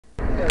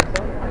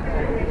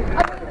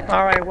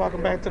All right,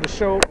 welcome back to the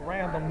show,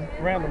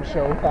 random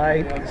show. All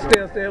right,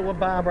 still with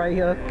Bob right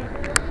here.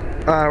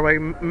 All right,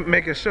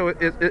 making sure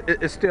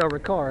it's still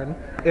recording.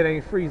 It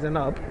ain't freezing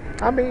up.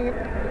 I mean,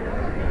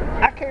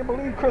 I can't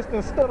believe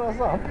Kristen stood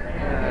us up.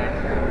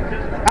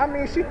 I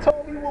mean, she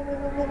told me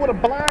with a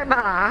blind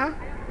eye,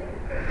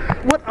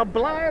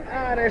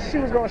 that she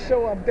was gonna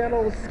show up that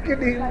old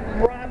skinny,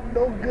 rotten,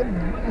 no good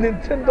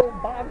Nintendo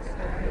box,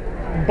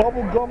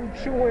 bubblegum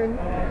chewing,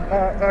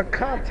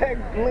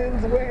 contact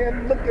lens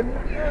wearing, looking,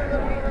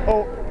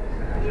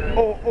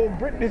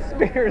 Britney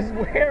Spears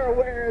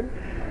wearing,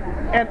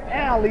 and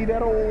Allie,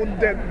 that old,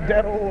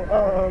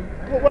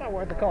 what I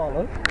want to call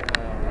her.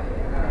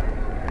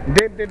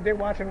 They're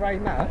watching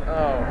right now.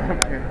 Oh,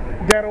 okay.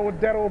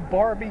 That old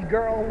Barbie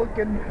girl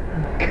looking,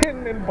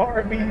 Ken and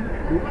Barbie,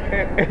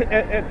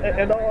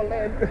 and all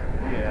that.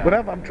 Yeah.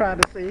 Whatever I'm trying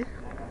to say.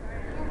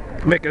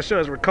 Making sure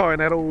it's recording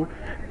that old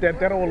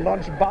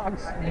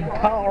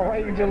lunchbox Power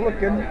Ranger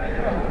looking,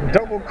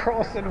 double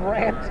crossing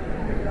rat.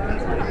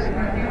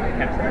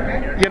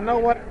 You know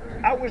what?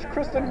 I wish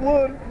Kristen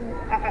Wood.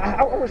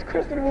 I wish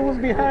Kristen Wood was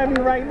behind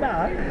me right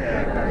now.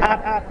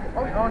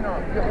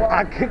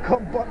 I kick her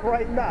butt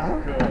right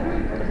now.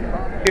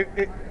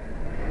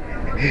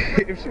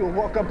 If she would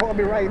walk up on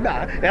me right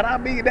now, and I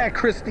mean that,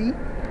 Christy.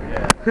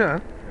 Yeah.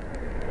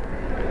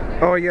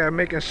 Oh yeah,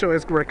 making sure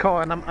it's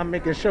recording. I'm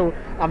making sure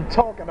I'm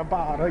talking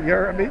about her. You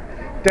heard me?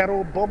 That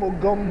old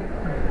bubblegum,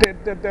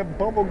 that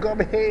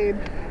bubblegum head,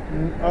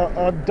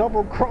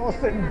 double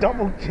crossing,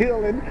 double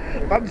killing,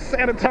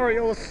 unsanitary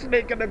old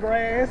snake in the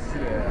grass.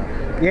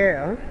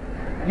 Yeah.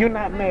 You're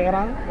not mad,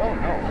 huh? Oh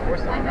no, of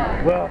course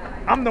not. Well,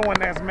 I'm the one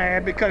that's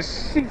mad because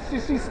she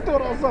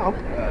stood us up.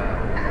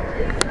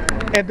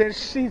 And then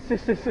she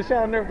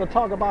had a nerve to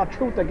talk about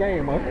Truth the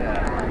Gamer.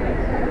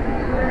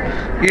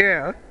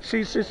 Yeah,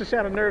 she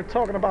had a nerve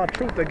talking about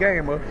Truth the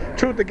Gamer.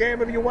 Truth the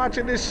Gamer, if you're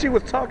watching this, she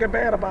was talking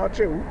bad about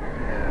you.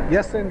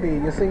 Yes,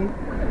 indeed, you see?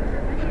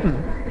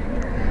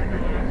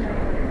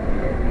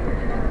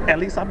 At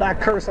least I'm not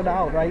cursing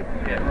out, right?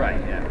 Yeah, right.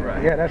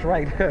 Yeah, that's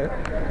right.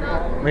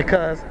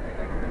 Because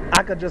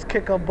I could just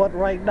kick her butt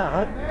right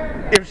now.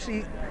 If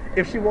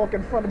she walk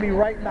in front of me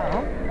right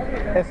now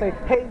and say,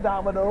 "Hey,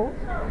 Domino,"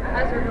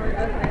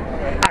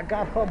 I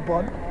got her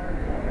butt.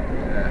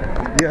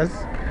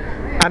 Yes,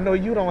 I know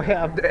you don't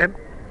have that,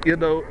 you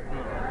know.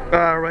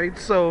 All right,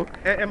 so,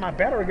 and my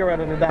battery get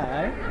ready to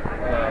die.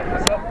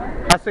 What's up?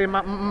 I say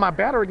my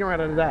battery get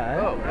ready to die.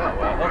 Oh,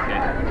 well,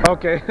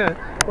 okay. Okay,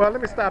 well,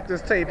 let me stop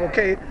this tape,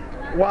 okay,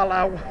 while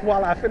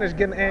I finish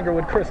getting angry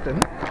with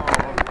Kristen. Oh,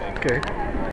 okay. Okay.